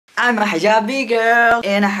I'm a hijabi girl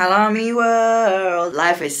in a harami world.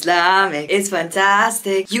 Life Islamic, it's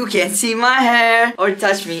fantastic. You can't see my hair or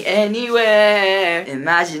touch me anywhere.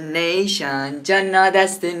 Imagination, Jannah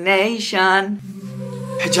destination.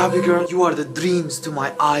 Hijabi girl, you are the dreams to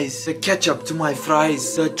my eyes, the ketchup to my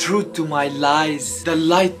fries, the truth to my lies, the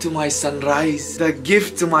light to my sunrise, the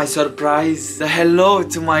gift to my surprise, the hello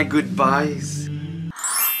to my goodbyes.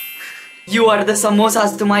 You are the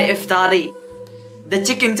samosas to my iftari, the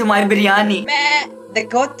chicken to my biryani, the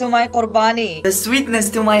goat to my qurbani, the sweetness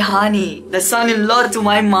to my honey, the son-in-law to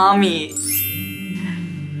my mommy.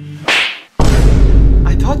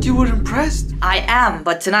 I thought you were impressed. I am,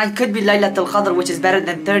 but tonight could be Laylatul Qadr, which is better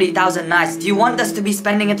than 30,000 nights. Do you want us to be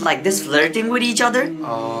spending it like this, flirting with each other?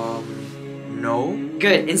 No.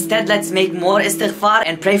 Good. Instead, let's make more istighfar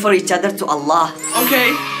and pray for each other to Allah.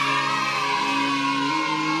 Okay.